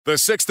The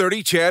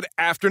 6:30 CHED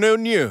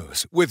Afternoon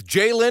News with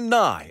Jaylen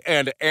Nye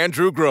and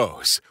Andrew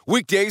Gross.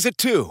 Weekdays at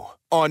 2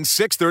 on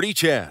 6:30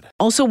 CHED.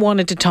 Also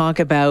wanted to talk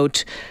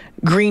about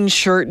Green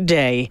Shirt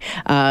Day.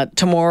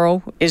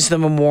 Tomorrow is the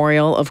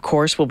memorial, of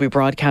course. We'll be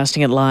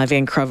broadcasting it live,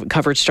 and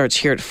coverage starts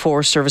here at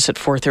 4, service at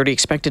 4:30,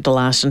 expected to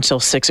last until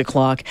 6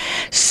 o'clock.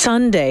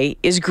 Sunday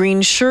is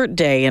Green Shirt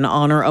Day in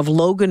honor of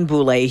Logan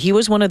Boulet. He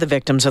was one of the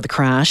victims of the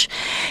crash.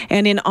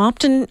 And in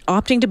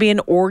opting to be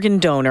an organ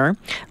donor,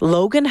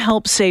 Logan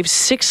helped save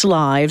 6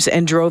 lives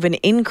and drove an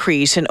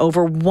increase in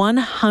over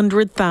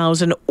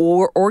 100,000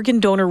 organ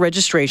donor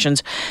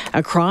registrations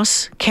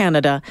across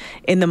Canada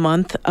in the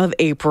month of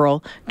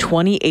April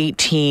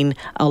 2018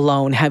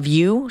 alone. Have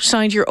you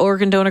signed your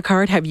organ donor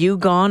card? Have you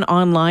gone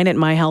online at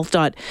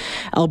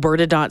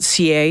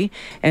myhealth.alberta.ca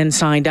and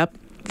signed up?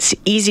 It's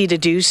easy to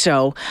do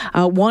so.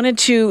 Wanted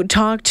to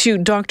talk to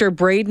Dr.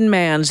 Braden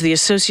Mans, the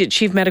Associate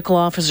Chief Medical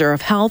Officer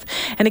of Health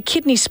and a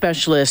kidney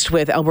specialist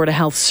with Alberta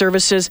Health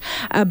Services,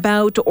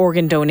 about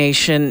organ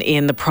donation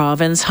in the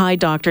province. Hi,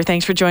 Doctor.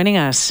 Thanks for joining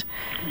us.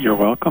 You're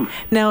welcome.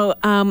 Now,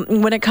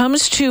 when it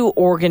comes to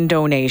organ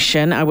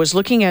donation, I was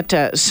looking at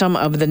some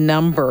of the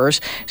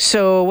numbers.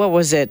 So what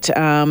was it?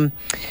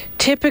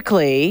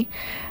 Typically...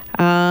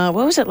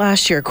 what was it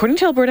last year? According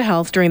to Alberta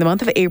Health, during the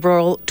month of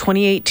April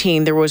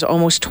 2018, there was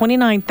almost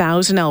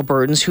 29,000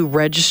 Albertans who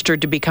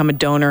registered to become a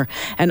donor,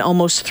 an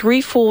almost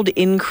threefold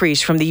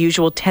increase from the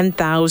usual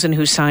 10,000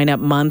 who sign up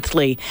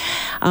monthly.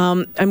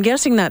 I'm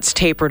guessing that's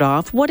tapered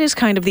off. What is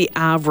kind of the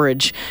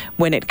average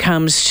when it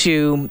comes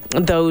to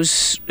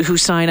those who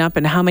sign up,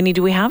 and how many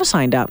do we have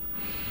signed up?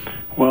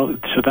 Well,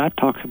 so that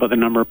talks about the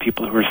number of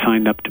people who are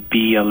signed up to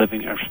be a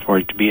living,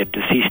 or to be a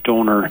deceased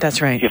donor.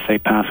 That's right. If they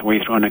pass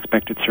away through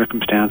unexpected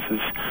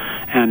circumstances.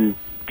 And,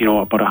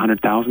 about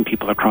 100,000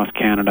 people across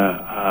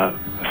Canada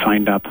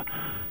signed up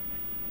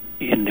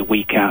in the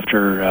week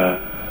after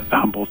the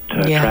Humboldt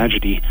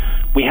tragedy.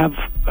 We have,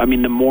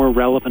 the more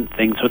relevant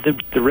thing. So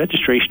the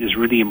registration is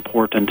really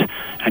important,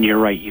 and you're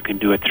right, you can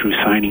do it through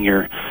signing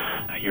your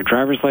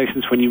driver's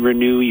license when you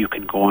renew. You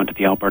can go onto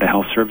the Alberta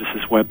Health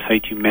Services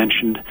website you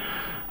mentioned.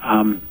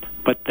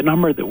 But the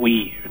number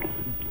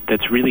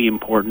that's really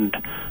important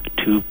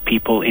to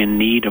people in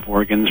need of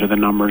organs are the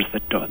numbers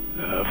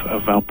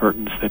of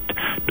Albertans that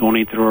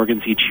donate their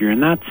organs each year,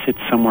 and that sits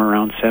somewhere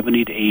around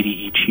 70 to 80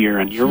 each year.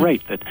 And you're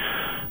right that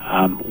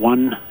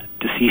one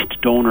deceased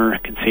donor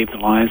can save the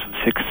lives of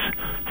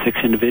six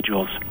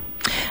individuals.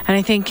 And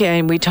I think,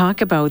 and we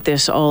talk about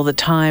this all the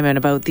time, and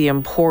about the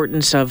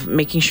importance of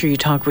making sure you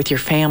talk with your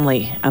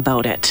family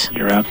about it.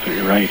 You're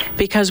absolutely right.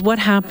 Because what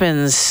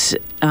happens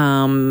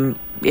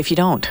if you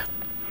don't?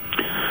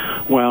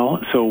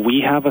 Well, so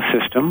we have a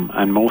system,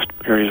 and most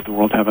areas of the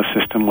world have a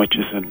system, which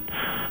is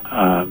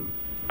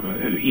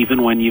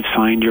even when you've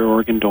signed your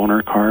organ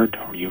donor card,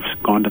 or you've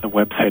gone to the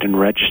website and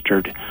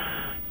registered,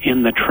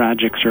 in the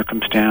tragic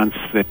circumstance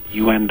that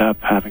you end up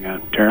having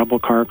a terrible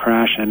car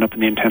crash, end up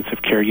in the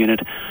intensive care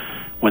unit,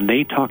 when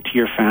they talk to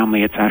your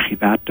family, it's actually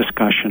that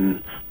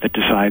discussion that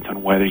decides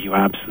on whether you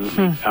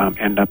absolutely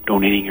end up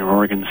donating your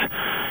organs.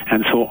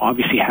 And so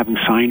obviously having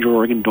signed your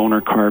organ donor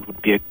card would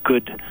be a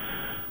good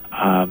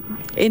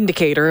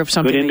indicator of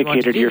something. Good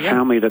indicator to your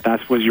family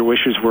that's what your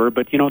wishes were.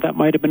 But that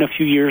might have been a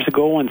few years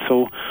ago, and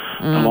so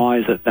the law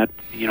is that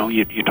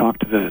you talk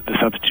to the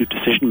substitute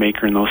decision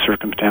maker in those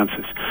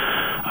circumstances.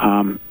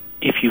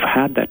 If you've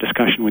had that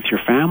discussion with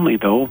your family,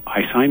 though,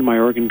 I signed my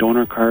organ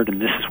donor card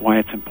and this is why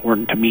it's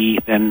important to me,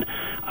 then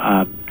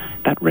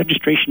that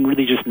registration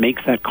really just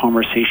makes that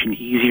conversation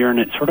easier, and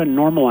it sort of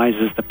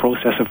normalizes the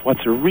process of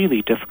what's a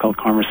really difficult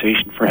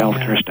conversation for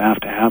healthcare staff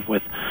to have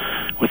with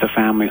a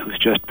family who's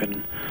just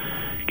been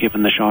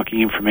given the shocking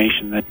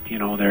information that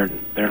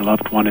their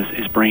loved one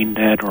is brain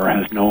dead or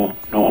has no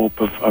hope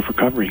of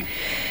recovery.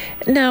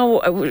 Now,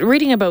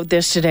 reading about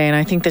this today, and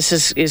I think this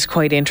is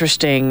quite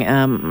interesting.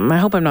 I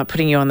hope I'm not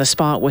putting you on the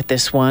spot with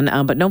this one,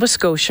 but Nova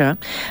Scotia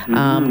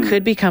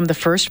could become the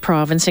first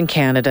province in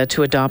Canada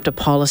to adopt a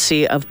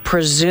policy of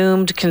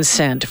presumed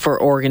consent for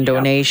organ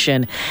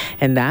donation.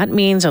 And that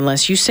means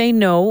unless you say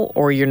no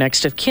or your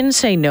next of kin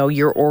say no,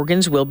 your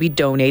organs will be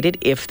donated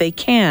if they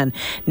can.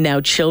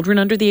 Now, children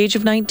under the age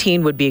of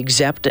 19 would be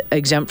exempt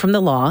from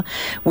the law,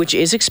 which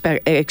is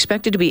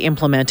expected to be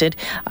implemented,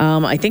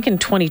 I think, in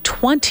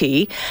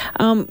 2020.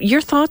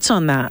 Your thoughts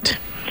on that?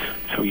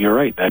 So you're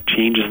right. That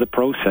changes the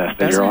process.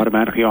 That you're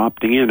automatically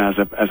opting in, as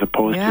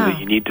opposed to that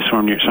you need to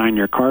sign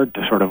your card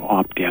to sort of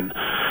opt in.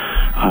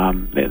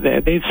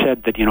 They've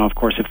said that of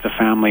course, if the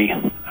family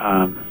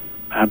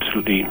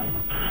absolutely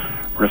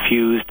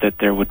refused, that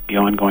there would be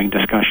ongoing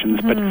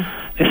discussions. But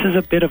this is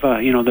a bit of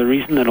the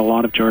reason that a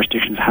lot of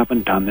jurisdictions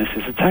haven't done this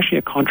is it's actually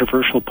a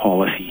controversial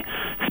policy.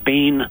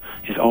 Spain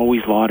is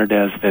always lauded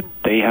as that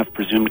they have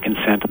presumed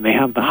consent, and they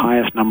have the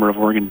highest number of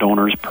organ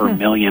donors per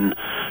million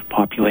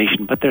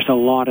population. But there's a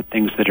lot of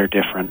things that are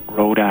different.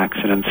 Road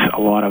accidents, a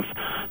lot of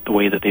the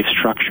way that they've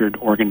structured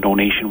organ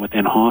donation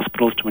within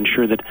hospitals to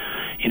ensure that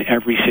in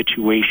every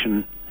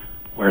situation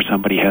where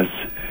somebody has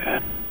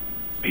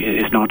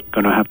is not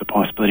going to have the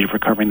possibility of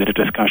recovering that a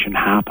discussion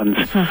happens.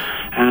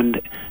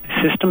 And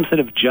systems that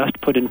have just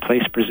put in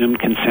place presumed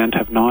consent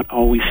have not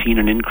always seen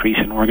an increase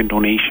in organ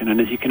donation.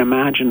 And as you can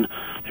imagine,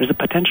 there's a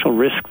potential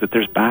risk that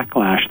there's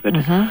backlash, that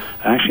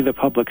actually the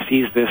public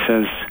sees this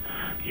as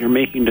you're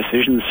making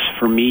decisions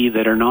for me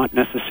that are not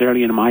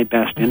necessarily in my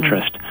best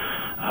interest.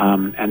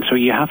 And so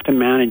you have to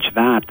manage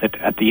that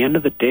at the end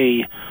of the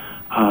day,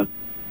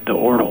 the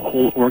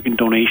whole organ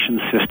donation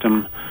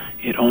system,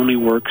 it only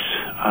works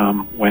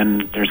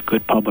when there's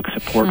good public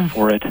support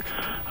for it,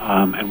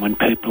 and when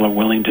people are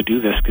willing to do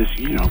this, because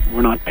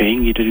we're not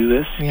paying you to do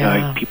this.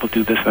 People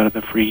do this out of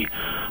their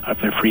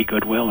free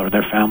goodwill, or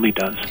their family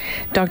does.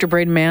 Dr.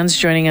 Braden Manns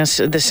joining us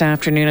this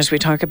afternoon as we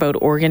talk about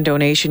organ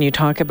donation. You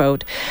talk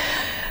about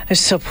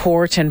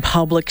support and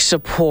public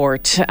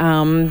support.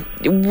 Things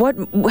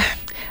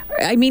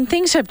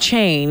have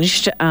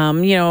changed.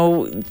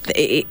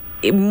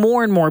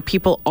 More and more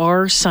people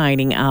are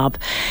signing up.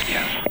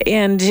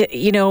 And,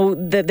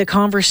 the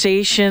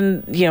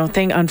conversation, the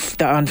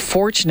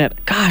unfortunate,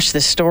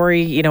 the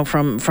story,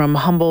 from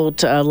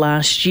Humboldt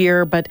last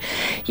year. But,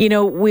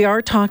 we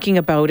are talking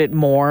about it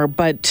more,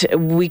 but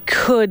we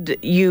could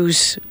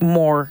use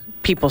more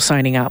people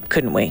signing up,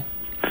 couldn't we?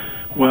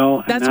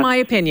 Well, that's my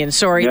opinion.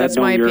 Sorry, that's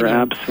my opinion. You're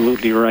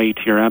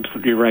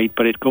absolutely right.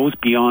 But it goes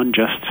beyond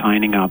just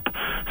signing up.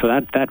 So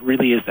that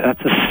really is,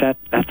 that's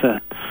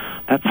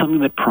something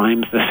that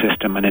primes the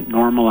system, and it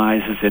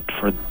normalizes it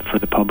for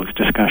the public's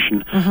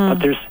discussion. But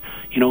there's,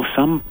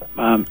 some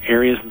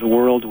areas of the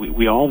world,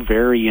 we all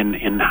vary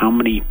in how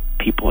many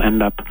people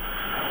end up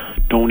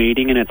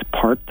donating, and it's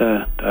part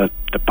the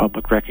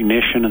public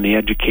recognition and the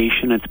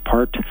education. It's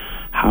part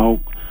how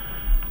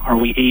are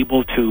we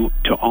able to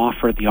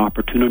offer the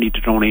opportunity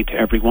to donate to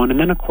everyone. And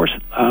then, of course,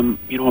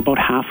 about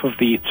half of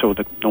the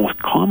most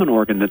common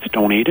organ that's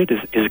donated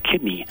is a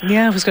kidney.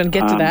 Yeah, I was going to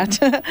get to that.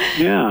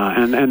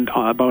 and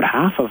about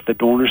half of the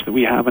donors that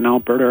we have in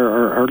Alberta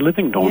are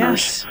living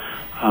donors. Yes.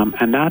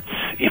 And that's,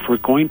 if we're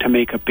going to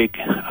make a big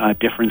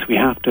difference, we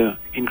have to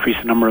increase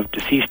the number of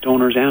deceased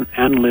donors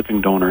and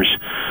living donors.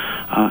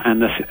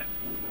 And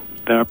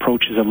the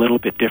approach is a little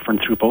bit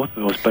different through both of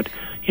those. But,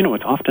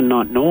 it's often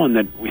not known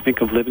that we think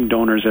of living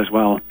donors as,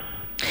 well,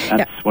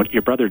 that's what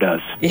your brother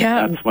does.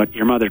 Yeah. That's what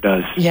your mother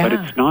does. Yeah. But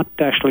it's not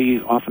actually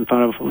often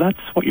thought of, well, that's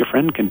what your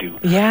friend can do.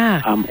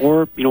 Yeah.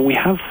 Or, we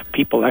have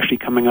people actually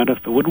coming out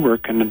of the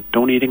woodwork and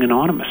donating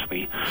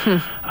anonymously.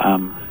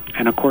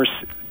 And, of course,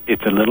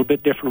 it's a little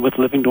bit different with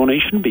living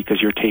donation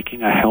because you're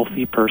taking a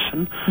healthy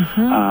person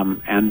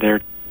and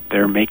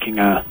they're making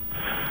a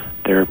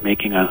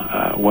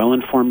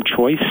well-informed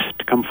choice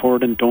to come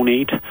forward and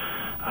donate.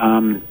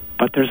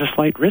 But there's a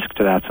slight risk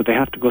to that, so they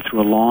have to go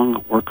through a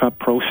long workup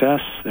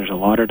process. There's a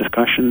lot of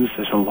discussions.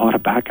 There's a lot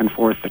of back and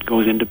forth that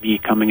goes into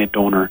becoming a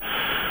donor.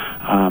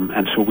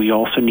 And so we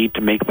also need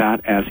to make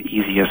that as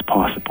easy as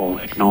possible,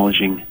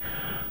 acknowledging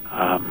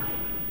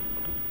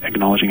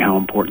how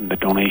important the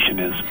donation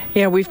is.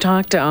 Yeah, we've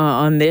talked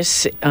on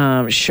this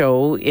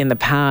show in the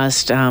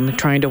past,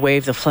 trying to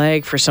wave the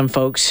flag for some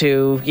folks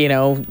who,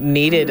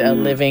 needed a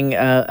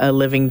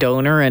living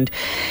donor. And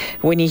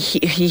when you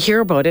hear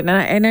about it,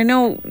 and I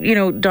know,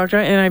 Doctor,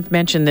 and I've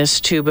mentioned this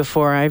too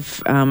before,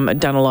 I've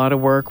done a lot of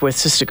work with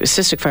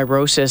cystic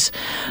fibrosis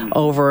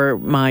over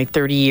my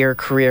 30-year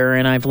career,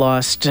 and I've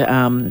lost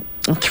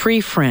 3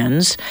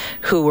 friends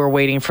who were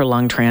waiting for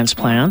lung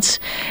transplants.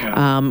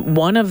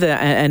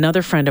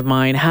 Another friend of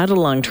mine had a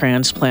lung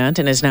transplant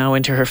and is now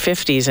into her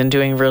 50s and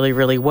doing really,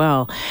 really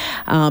well.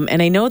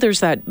 And I know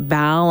there's that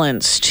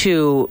balance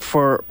too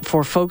for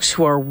folks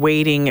who are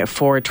waiting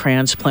for a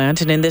transplant.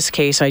 And in this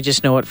case, I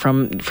just know it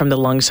from the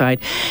lung side,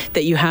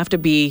 that you have to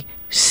be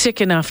sick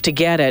enough to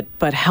get it,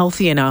 but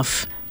healthy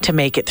enough to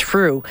make it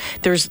through.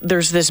 There's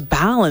this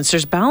balance.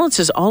 There's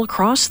balances all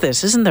across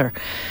this, isn't there?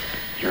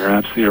 You're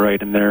absolutely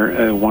right,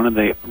 and one of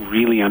the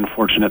really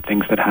unfortunate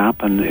things that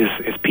happen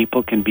is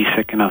people can be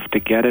sick enough to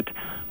get it,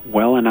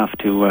 well enough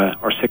to,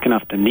 or sick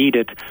enough to need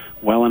it,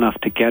 well enough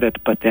to get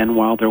it, but then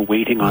while they're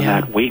waiting on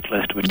that wait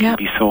list, which can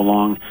be so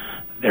long,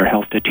 their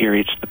health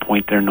deteriorates to the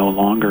point they're no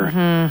longer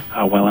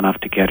well enough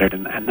to get it,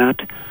 and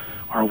that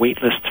our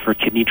wait lists for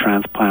kidney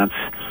transplants,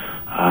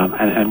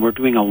 and we're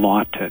doing a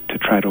lot to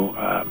try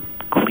to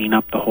clean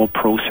up the whole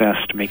process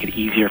to make it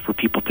easier for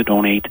people to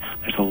donate.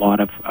 There's a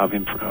lot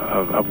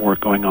of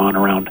work going on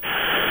around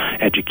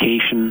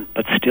education,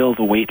 but still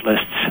the wait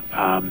lists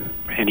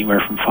anywhere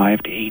from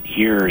 5 to 8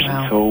 years.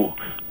 Wow. And so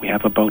we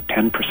have about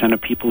 10%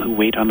 of people who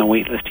wait on the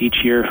wait list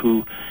each year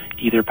who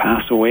either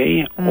pass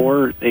away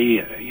or they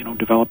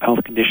develop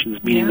health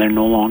conditions, meaning they're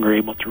no longer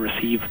able to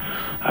receive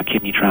a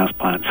kidney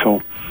transplant.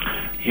 So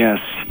yes,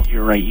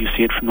 you're right. You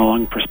see it from the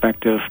lung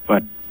perspective,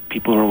 but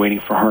people who are waiting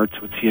for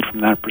hearts would see it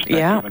from that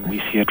perspective, and we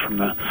see it from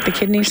the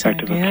kidney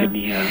perspective side, of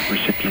kidney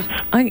recipients.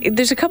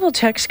 There's a couple of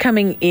texts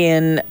coming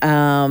in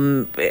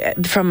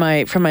from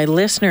my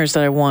listeners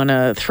that I want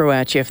to throw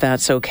at you, if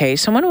that's okay.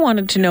 Someone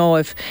wanted to know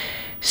if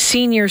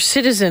senior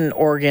citizen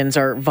organs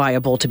are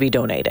viable to be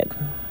donated.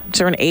 Is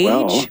there an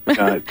age?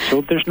 Well,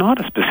 so there's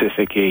not a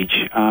specific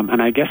age,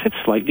 and I guess it's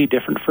slightly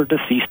different for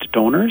deceased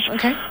donors.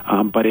 Okay.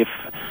 But if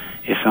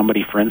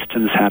somebody, for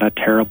instance, had a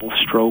terrible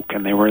stroke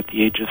and they were at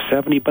the age of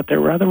 70, but they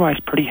were otherwise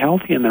pretty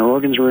healthy and their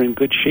organs were in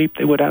good shape,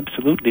 they would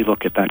absolutely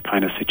look at that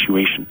kind of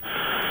situation.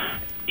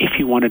 If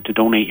you wanted to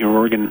donate your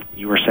organ,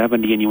 you were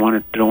 70 and you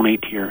wanted to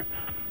donate to your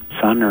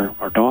son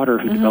or daughter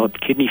who developed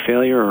kidney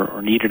failure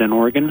or needed an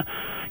organ,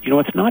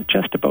 it's not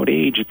just about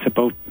age, it's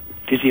about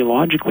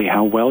physiologically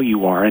how well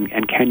you are,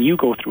 and can you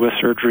go through a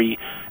surgery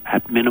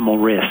at minimal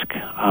risk,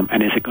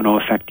 and is it going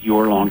to affect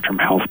your long-term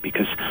health?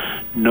 Because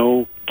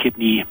no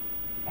kidney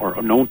or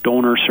no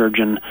donor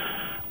surgeon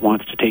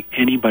wants to take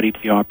anybody to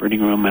the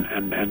operating room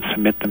and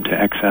submit them to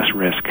excess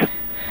risk.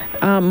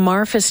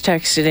 Marf has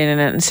texted in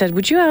and said,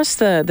 would you ask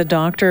the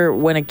doctor,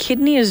 when a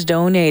kidney is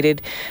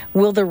donated,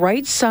 will the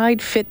right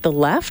side fit the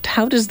left?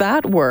 How does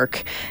that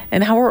work?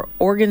 And how are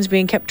organs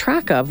being kept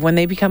track of when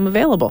they become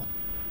available?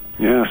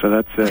 Yeah, so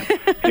that's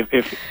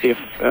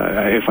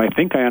if I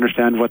think I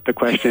understand what the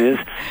question is.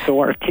 So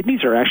our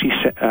kidneys are actually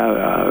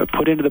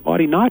put into the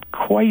body not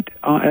quite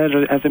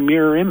as a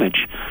mirror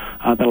image.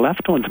 The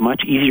left one's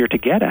much easier to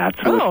get at.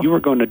 So if you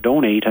were going to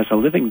donate as a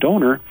living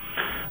donor,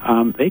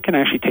 they can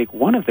actually take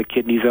one of the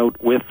kidneys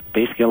out with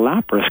basically a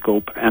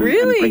laparoscope and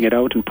bring it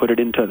out and put it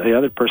into the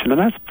other person,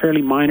 and that's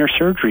fairly minor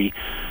surgery.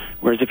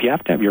 Whereas if you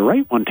have to have your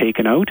right one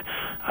taken out,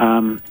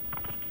 you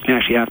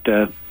actually have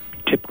to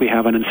typically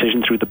have an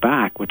incision through the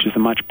back, which is a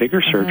much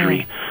bigger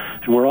surgery.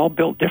 And we're all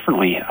built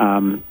differently.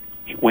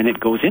 When it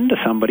goes into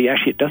somebody,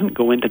 actually it doesn't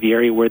go into the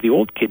area where the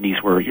old kidneys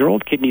were. Your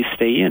old kidneys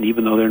stay in,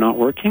 even though they're not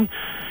working.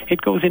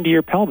 It goes into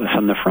your pelvis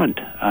on the front,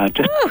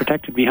 just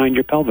protected behind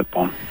your pelvic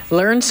bone.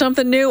 Learn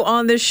something new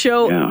on this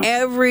show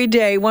every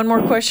day. One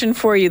more question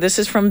for you. This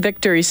is from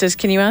Victor. He says,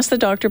 can you ask the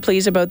doctor,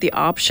 please, about the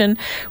option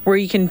where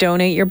you can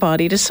donate your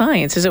body to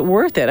science? Is it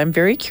worth it? I'm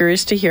very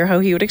curious to hear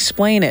how he would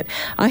explain it.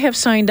 I have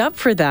signed up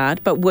for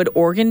that, but would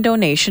organ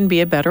donation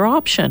be a better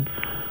option?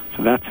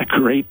 So that's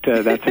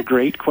a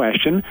great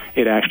question.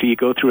 It actually, you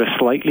go through a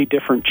slightly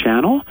different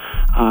channel.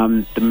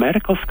 The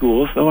medical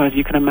schools, though, as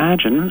you can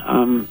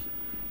imagine,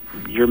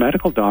 your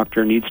medical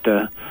doctor needs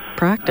to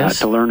practice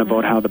to learn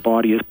about how the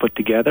body is put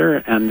together,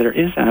 and there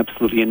is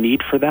absolutely a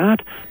need for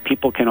that.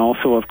 People can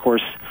also, of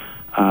course,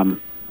 the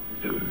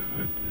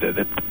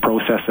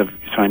process of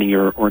signing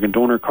your organ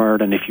donor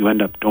card, and if you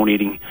end up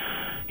donating,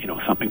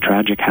 something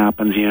tragic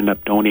happens, you end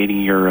up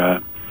donating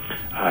your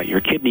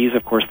kidneys,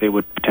 of course, they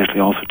would potentially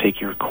also take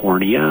your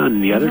cornea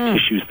and the other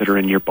tissues that are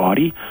in your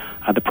body.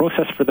 The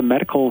process for the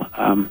medical,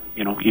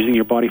 using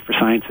your body for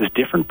science is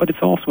different, but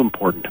it's also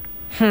important.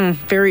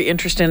 Very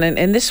interesting.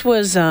 And this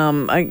was,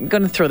 I'm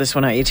going to throw this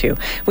one at you too.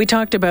 We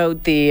talked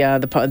about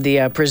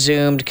the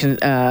presumed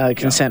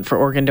consent for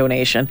organ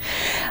donation.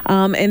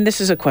 And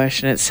this is a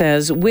question. It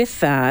says, with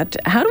that,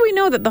 how do we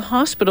know that the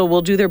hospital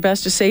will do their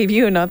best to save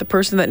you and not the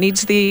person that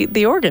needs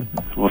the organ?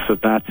 Well, so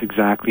that's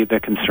exactly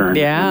the concern.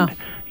 Yeah. And,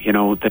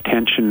 the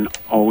tension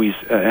always,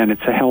 and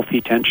it's a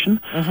healthy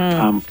tension.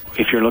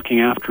 If you're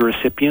looking after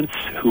recipients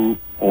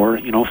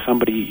or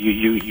somebody,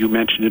 you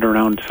mentioned it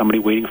around somebody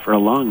waiting for a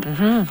lung,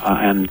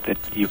 and that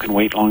you can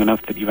wait long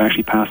enough that you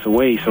actually pass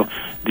away. So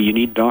you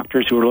need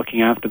doctors who are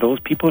looking after those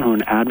people, who are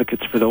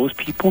advocates for those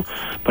people.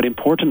 But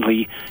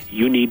importantly,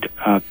 you need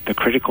the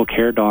critical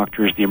care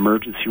doctors, the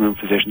emergency room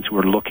physicians who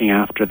are looking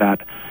after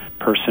that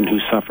person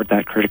who suffered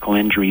that critical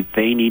injury.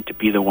 They need to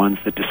be the ones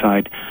that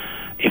decide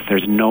if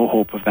there's no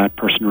hope of that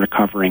person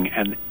recovering,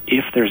 and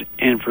if there's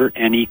ever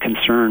any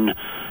concern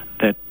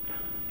that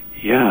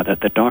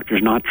the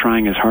doctor's not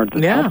trying as hard, the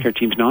healthcare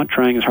team's not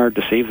trying as hard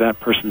to save that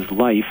person's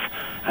life,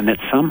 and that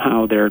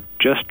somehow they're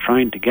just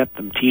trying to get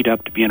them teed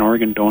up to be an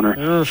organ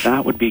donor,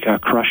 that would be a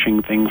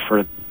crushing thing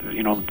for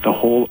the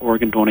whole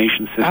organ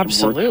donation system.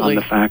 Absolutely. Works on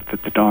the fact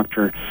that the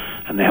doctor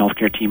and the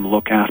healthcare team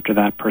look after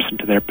that person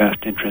to their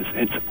best interest.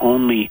 It's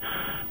only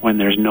when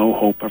there's no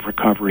hope of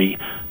recovery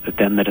that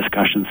then the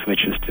discussion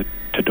switches to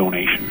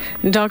donation.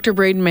 Dr.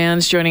 Braden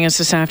Manns joining us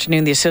this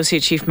afternoon, the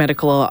Associate Chief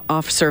Medical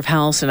Officer of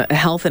Health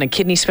and a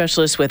kidney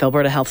specialist with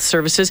Alberta Health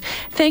Services.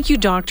 Thank you,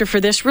 Doctor, for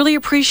this. Really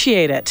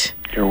appreciate it.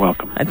 You're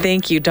welcome.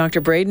 Thank you,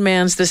 Dr. Braden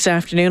Manns, this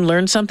afternoon.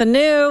 Learn something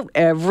new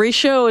every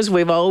show, as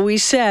we've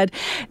always said.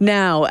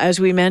 Now, as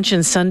we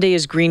mentioned, Sunday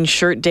is Green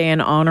Shirt Day in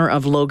honor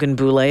of Logan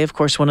Boulay, of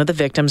course, one of the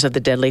victims of the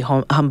deadly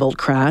Humboldt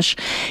crash.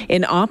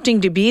 In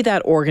opting to be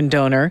that organ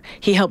donor,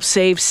 he helped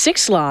save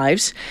 6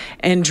 lives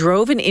and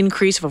drove an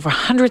increase of over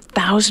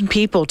 100,000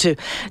 people to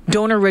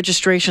donor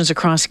registrations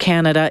across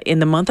Canada in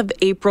the month of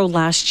April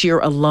last year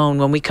alone.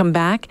 When we come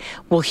back,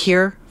 we'll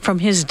hear from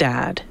his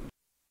dad.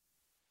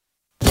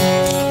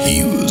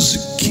 He was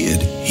a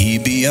kid,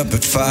 he'd be up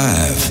at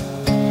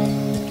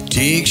 5,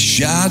 take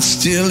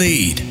shots till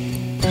 8,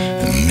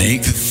 and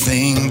make the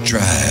thing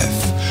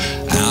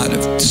drive out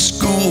of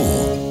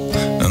school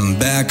and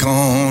back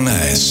on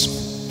ice.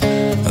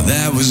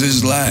 That was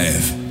his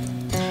life.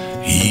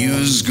 He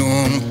was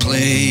gonna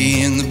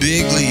play in the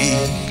big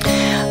league.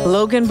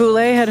 Logan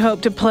Boulet had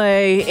hoped to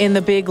play in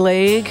the big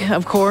league,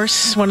 of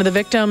course. One of the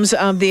victims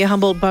of the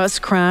Humboldt bus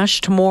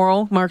crash.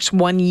 Tomorrow marks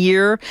 1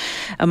 year.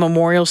 A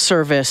memorial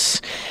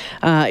service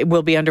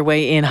will be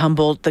underway in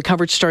Humboldt. The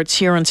coverage starts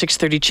here on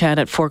 6:30 CHED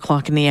at 4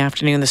 o'clock in the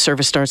afternoon. The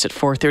service starts at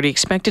 4:30,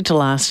 expected to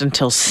last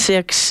until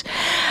 6.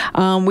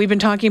 We've been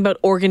talking about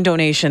organ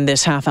donation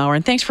this half hour,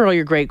 and thanks for all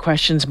your great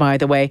questions, by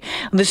the way.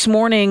 This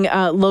morning,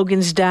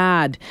 Logan's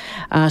dad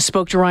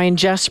spoke to Ryan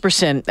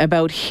Jesperson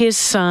about his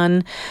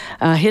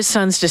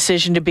son's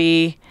decision to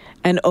be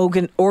an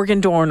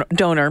organ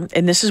donor,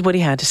 and this is what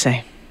he had to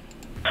say.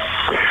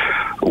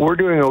 We're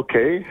doing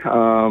okay.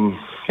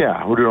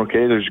 We're doing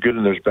okay. There's good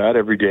and there's bad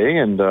every day,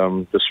 and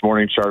this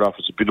morning started off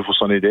as a beautiful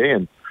sunny day,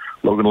 and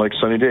Logan likes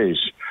sunny days.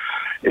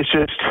 It's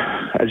just,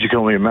 as you can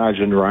only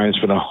imagine, Ryan's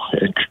been an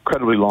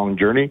incredibly long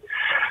journey.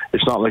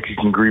 It's not like you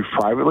can grieve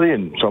privately,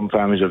 and some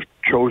families have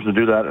chosen to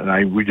do that,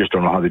 and we just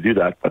don't know how they do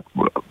that, but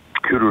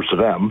kudos to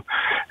them.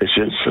 It's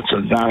a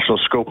national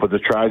scope of the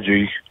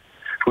tragedy.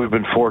 We've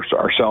been forced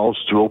ourselves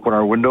to open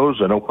our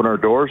windows and open our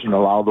doors and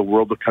allow the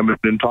world to come in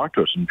and talk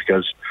to us. And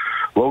because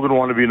Logan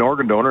wanted to be an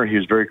organ donor, he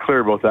was very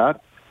clear about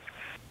that.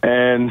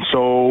 And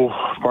so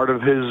part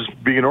of his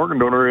being an organ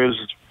donor is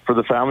for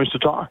the families to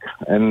talk.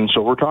 And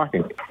so we're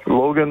talking.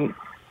 Logan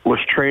was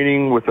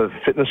training with a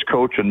fitness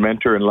coach and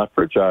mentor in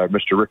Lethbridge,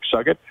 Mr. Rick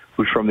Suggett,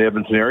 who's from the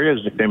Edmonton area.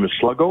 His nickname is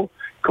Sluggo.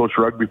 Coached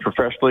rugby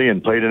professionally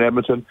and played in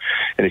Edmonton.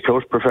 And he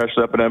coached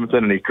professionally up in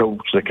Edmonton, and he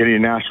coached the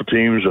Canadian national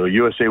teams, the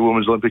USA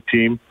Women's Olympic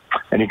team,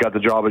 and he got the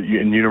job in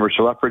the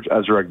University of Lethbridge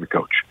as a rugby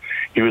coach.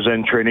 He was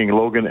then training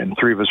Logan and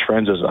 3 of his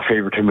friends as a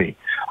favor to me.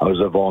 I was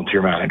a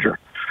volunteer manager.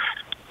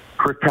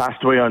 Rick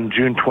passed away on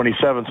June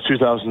 27th,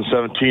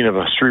 2017 of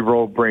a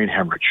cerebral brain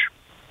hemorrhage.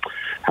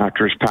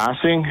 After his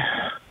passing,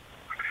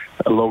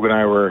 Logan and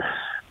I were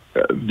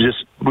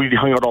we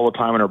hung out all the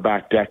time on our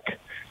back deck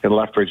in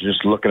Lethbridge,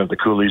 just looking at the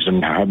coolies and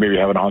maybe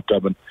having a hot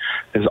tub. And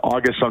in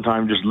August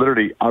sometime, just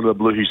literally out of the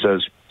blue, he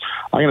says,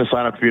 "I'm going to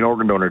sign up to be an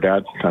organ donor,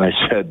 Dad." And I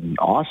said,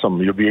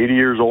 "Awesome. You'll be 80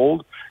 years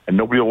old and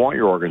nobody will want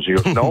your organs." He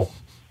goes, "No."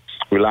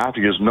 We laughed.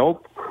 He goes,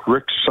 "Nope.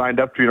 Rick signed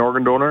up to be an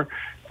organ donor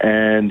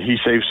and he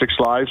saved 6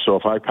 lives. So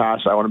if I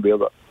pass, I want to be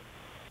able to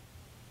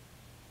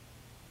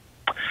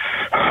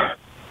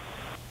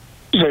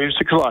save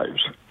 6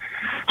 lives."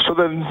 So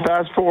then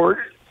fast forward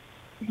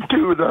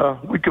to the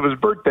week of his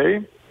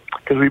birthday,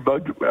 because we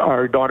bugged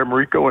our daughter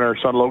Mariko and our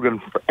son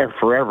Logan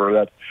forever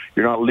that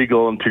you're not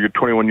legal until you're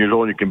 21 years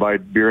old and you can buy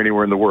beer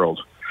anywhere in the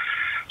world.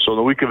 So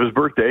the week of his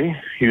birthday,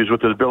 he was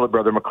with his billet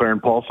brother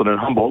McLaren Paulson in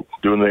Humboldt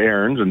doing the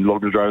errands, and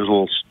Logan drives a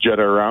little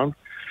Jetta around.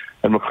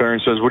 And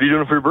McLaren says, "What are you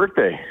doing for your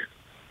birthday?"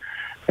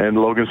 And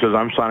Logan says,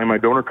 "I'm signing my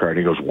donor card." And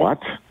he goes,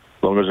 "What?"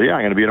 Logan goes, "Yeah,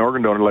 I'm going to be an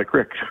organ donor like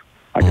Rick.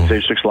 I can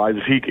save 6 lives.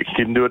 If he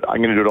can do it, I'm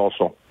going to do it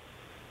also."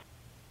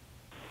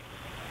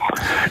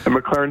 And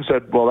McLaren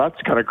said, "Well,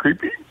 that's kind of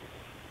creepy."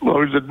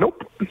 Logan said,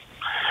 "Nope."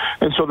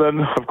 And so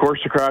then, of course,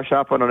 the crash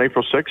happened on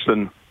April 6th,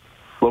 and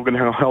Logan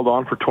held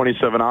on for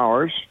 27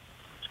 hours.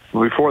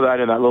 Before that,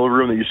 in that little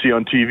room that you see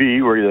on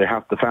TV where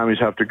the families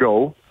have to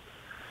go,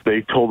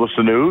 they told us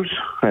the news,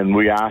 and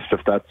we asked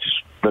if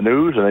that's the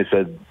news, and they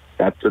said,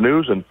 "That's the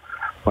news." And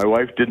my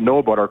wife didn't know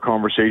about our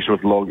conversation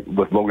with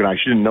Logan.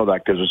 She didn't know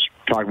that because it was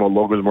talking about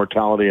Logan's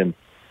mortality, and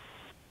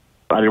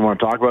I didn't want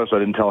to talk about it, so I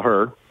didn't tell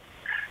her.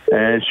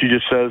 And she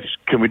just says,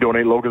 "Can we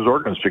donate Logan's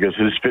organs because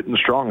he's fit and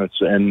strong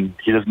and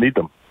he doesn't need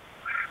them?"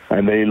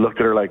 And they looked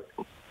at her like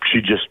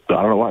she just, I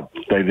don't know what.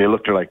 They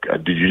looked at her like,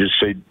 "Did you just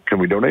say, can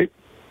we donate?"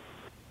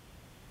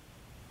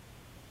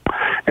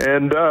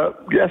 And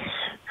yes.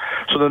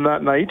 So then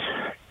that night,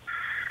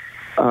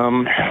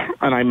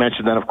 and I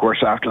mentioned that, of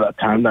course, after that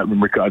time that when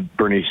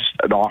Bernice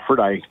had offered,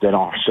 I then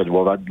said,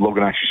 "Well,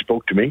 Logan actually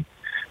spoke to me."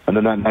 And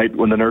then that night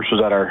when the nurse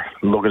was at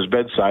Logan's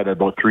bedside at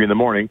about 3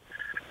 a.m,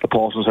 the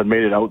Paulsons had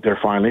made it out there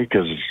finally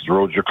because the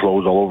roads are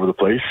closed all over the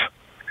place.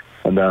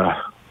 And the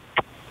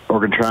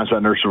organ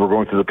transplant nurses were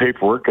going through the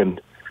paperwork, and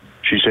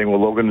she's saying,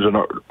 "Well, Logan's an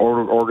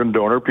organ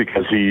donor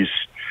because he's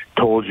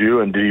told you,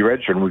 and did he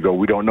register?" And we go,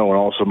 "We don't know." And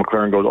also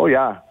McLaren goes, "Oh,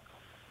 yeah,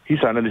 he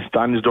signed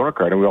his donor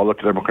card." And we all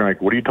looked at McLaren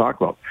like, "What are you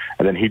talking about?"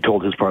 And then he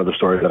told his part of the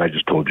story that I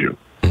just told you.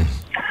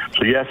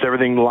 So, yes,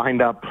 everything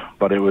lined up,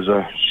 but it was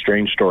a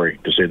strange story,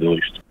 to say the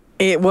least.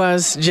 It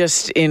was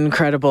just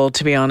incredible,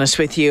 to be honest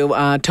with you.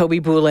 Toby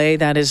Boulet,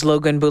 that is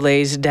Logan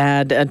Boulet's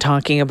dad,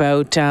 talking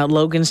about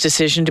Logan's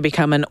decision to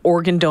become an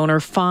organ donor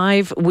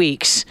 5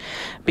 weeks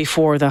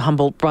before the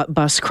Humboldt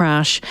bus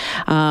crash.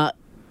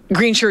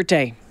 Green Shirt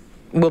Day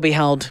will be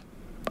held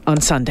on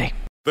Sunday.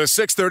 The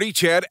 6:30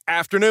 CHED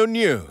Afternoon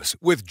News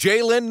with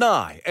Jaylyn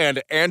Nye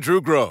and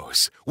Andrew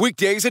Gross.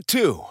 Weekdays at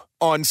 2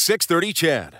 on 6:30 CHED.